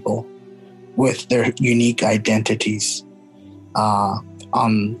of people with their unique identities,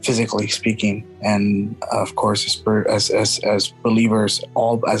 physically speaking, and of course as believers,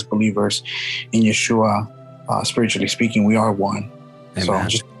 all as believers in Yeshua, spiritually speaking, we are one. Amen.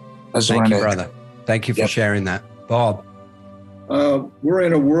 So thank you, brother. Thank you for sharing that. Bob. We're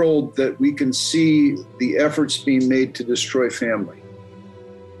in a world that we can see the efforts being made to destroy family.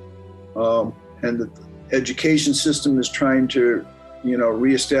 And the education system is trying to,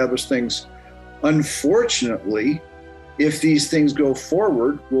 reestablish things. Unfortunately, if these things go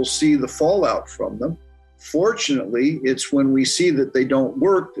forward, we'll see the fallout from them. Fortunately, it's when we see that they don't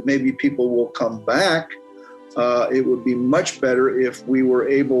work that maybe people will come back. It would be much better if we were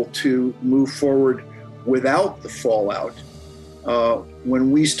able to move forward without the fallout.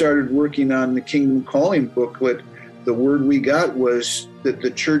 When we started working on the Kingdom Calling booklet, the word we got was that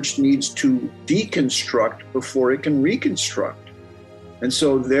the church needs to deconstruct before it can reconstruct. And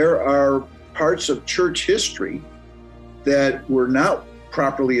so there are parts of church history that were not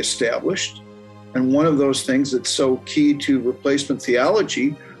properly established. And one of those things that's so key to replacement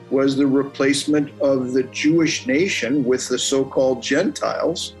theology was the replacement of the Jewish nation with the so-called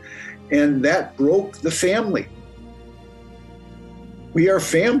Gentiles. And that broke the family. We are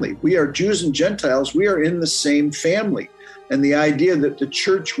family. We are Jews and Gentiles. We are in the same family. And the idea that the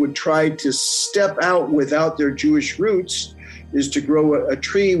church would try to step out without their Jewish roots is to grow a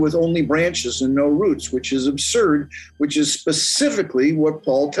tree with only branches and no roots, which is absurd, which is specifically what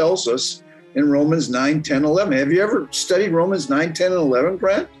Paul tells us in Romans 9, 10, 11. Have you ever studied Romans 9, 10, and 11,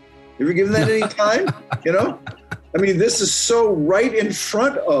 Brent? You ever given that any time? I mean, this is so right in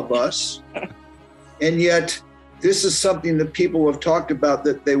front of us, and yet this is something that people have talked about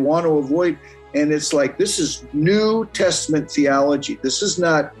that they want to avoid. And it's like, this is New Testament theology. This is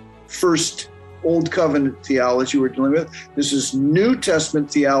not first Old Covenant theology we're dealing with. This is New Testament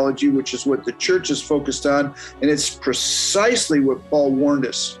theology, which is what the church is focused on. And it's precisely what Paul warned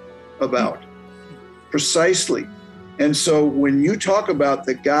us about. Precisely. And so when you talk about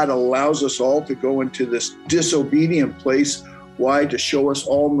that God allows us all to go into this disobedient place, why? To show us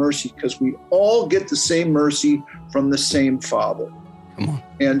all mercy, because we all get the same mercy from the same Father. Come on.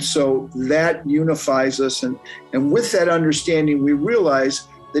 And so that unifies us. And with that understanding, we realize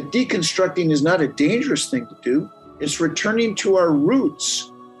that deconstructing is not a dangerous thing to do. It's returning to our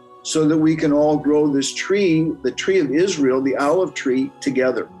roots so that we can all grow this tree, the tree of Israel, the olive tree,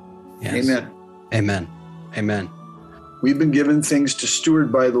 together. Yes. Amen. Amen. Amen. We've been given things to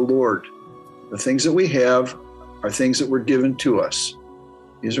steward by the Lord. The things that we have are things that were given to us.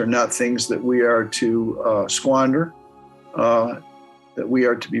 These are not things that we are to squander, that we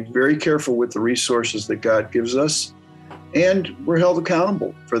are to be very careful with the resources that God gives us, and we're held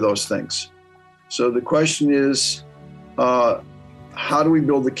accountable for those things. So the question is, how do we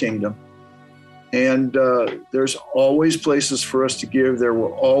build the kingdom? And there's always places for us to give. There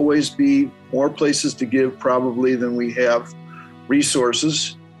will always be more places to give probably than we have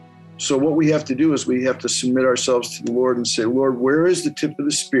resources. So what we have to do is we have to submit ourselves to the Lord and say, Lord, where is the tip of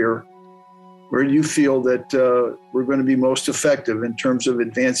the spear? Where do you feel that we're going to be most effective in terms of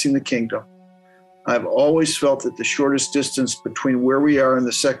advancing the kingdom? I've always felt that the shortest distance between where we are and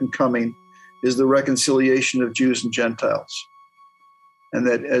the second coming is the reconciliation of Jews and Gentiles. And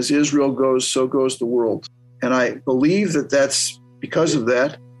that as Israel goes, so goes the world. And I believe that that's because of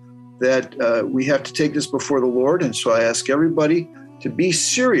that we have to take this before the Lord. And so I ask everybody to be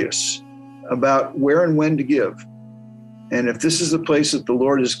serious about where and when to give. And if this is the place that the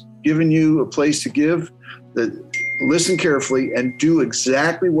Lord has given you a place to give, that listen carefully and do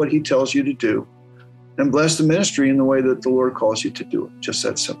exactly what he tells you to do, and bless the ministry in the way that the Lord calls you to do it. Just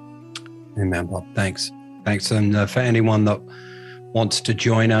that simple. Amen, Bob. Thanks. And for anyone that wants to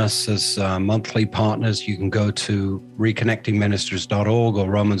join us as monthly partners, you can go to reconnectingministers.org or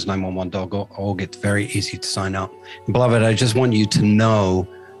romans911.org. It's very easy to sign up. Beloved, I just want you to know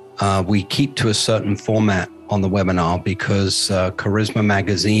we keep to a certain format on the webinar because Charisma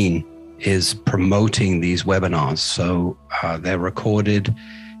Magazine is promoting these webinars. So they're recorded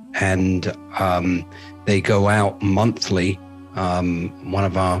and they go out monthly. One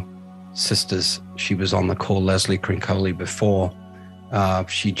of our sisters, she was on the call, Leslie Crincoli, before.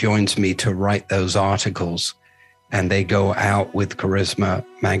 She joins me to write those articles, and they go out with Charisma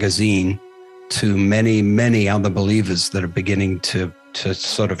Magazine to many, many other believers that are beginning to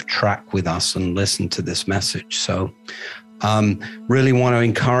sort of track with us and listen to this message. So really want to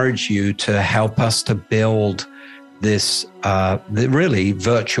encourage you to help us to build this really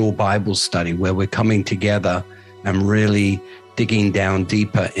virtual Bible study where we're coming together and really digging down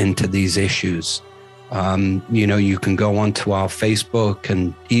deeper into these issues. You can go onto our Facebook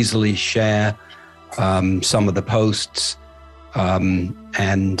and easily share some of the posts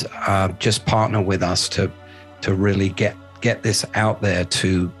and just partner with us to really get this out there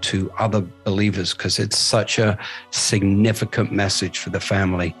to other believers, because it's such a significant message for the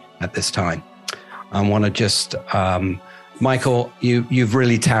family at this time. I want to just, Michael, you've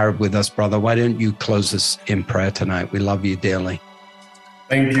really tarried with us, brother. Why don't you close us in prayer tonight? We love you dearly.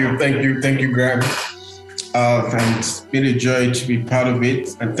 Thank you, Graham. And it's been a joy to be part of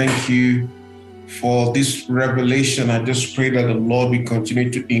it. And thank you for this revelation. I just pray that the Lord will continue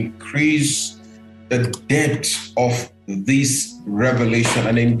to increase the depth of this revelation.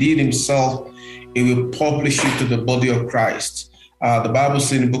 And indeed himself, he will publish it to the body of Christ. The Bible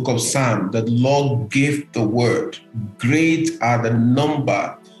says in the book of Psalms that the Lord gave the word. Great are the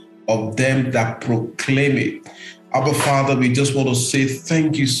number of them that proclaim it. Abba Father, we just want to say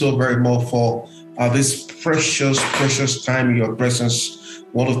thank you so very much for this precious time in your presence. I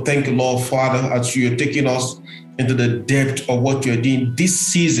want to thank you, Lord Father, as you're taking us into the depth of what you're doing this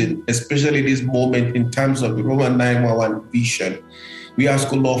season, especially this moment in terms of the Roman 911 vision. We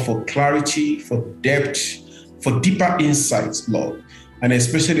ask, Lord, for clarity, for depth, for deeper insights, Lord. And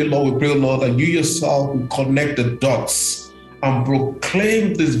especially, Lord, we pray, Lord, that you yourself will connect the dots and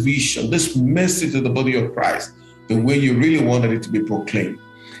proclaim this vision, this message to the body of Christ, the way you really wanted it to be proclaimed.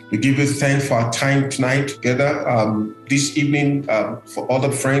 We give you thanks for our time tonight together, this evening, for other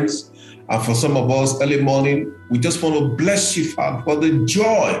friends, and for some of us early morning. We just want to bless you, Father, for the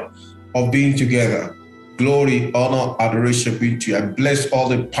joy of being together. Glory, honor, adoration be to you. I bless all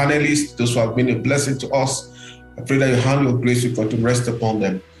the panelists, those who have been a blessing to us. I pray that your hand of grace will continue to rest upon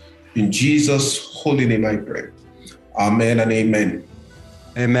them. In Jesus' holy name I pray. Amen and amen.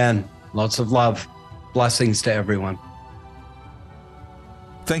 Amen. Lots of love. Blessings to everyone.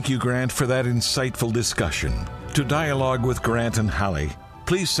 Thank you, Grant, for that insightful discussion. To dialogue with Grant and Hallie,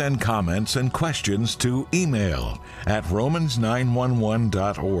 please send comments and questions to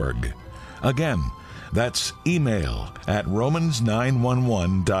email@romans911.org. Again, that's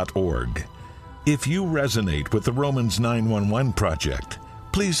email@romans911.org. If you resonate with the Romans 911 project,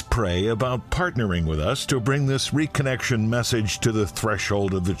 please pray about partnering with us to bring this reconnection message to the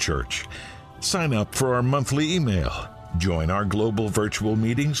threshold of the church. Sign up for our monthly email. Join our global virtual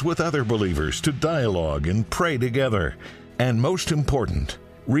meetings with other believers to dialogue and pray together. And most important,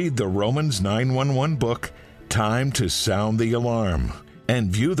 read the Romans 911 book, Time to Sound the Alarm, and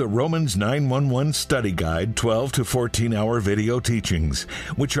view the Romans 911 Study Guide 12 to 14-hour video teachings,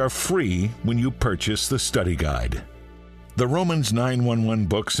 which are free when you purchase the study guide. The Romans 911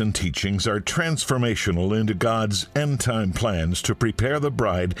 books and teachings are transformational into God's end-time plans to prepare the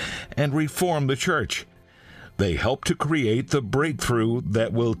bride and reform the church. They help to create the breakthrough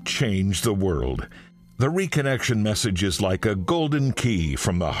that will change the world. The reconnection message is like a golden key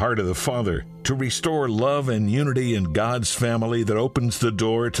from the heart of the Father to restore love and unity in God's family that opens the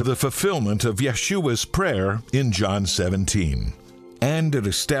door to the fulfillment of Yeshua's prayer in John 17. And it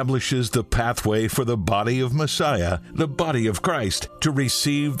establishes the pathway for the body of Messiah, the body of Christ, to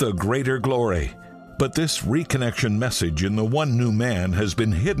receive the greater glory. But this reconnection message in the one new man has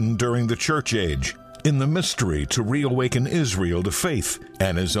been hidden during the church age, in the mystery to reawaken Israel to faith,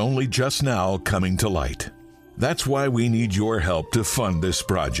 and is only just now coming to light. That's why we need your help to fund this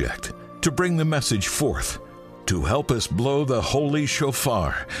project, to bring the message forth, to help us blow the holy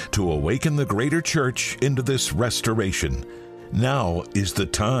shofar, to awaken the greater church into this restoration. Now is the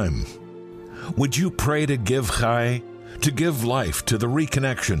time. Would you pray to give chai, to give life to the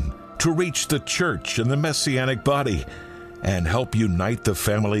reconnection, to reach the church and the messianic body, and help unite the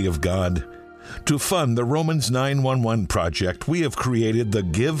family of God? To fund the Romans 911 project, we have created the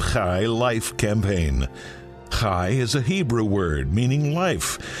Give Chai Life campaign. Chai is a Hebrew word meaning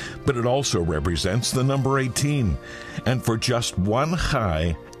life, but it also represents the number 18. And for just one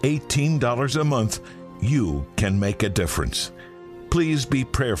chai, $18 a month, you can make a difference. Please be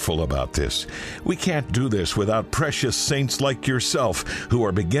prayerful about this. We can't do this without precious saints like yourself who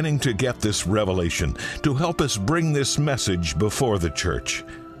are beginning to get this revelation to help us bring this message before the church.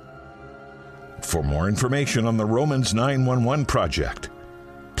 For more information on the Romans 911 project,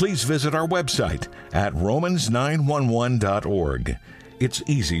 please visit our website at romans911.org. It's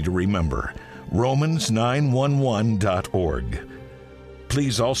easy to remember, romans911.org.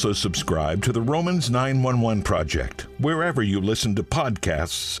 Please also subscribe to the Romans 911 project wherever you listen to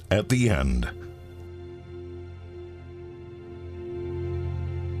podcasts at the end.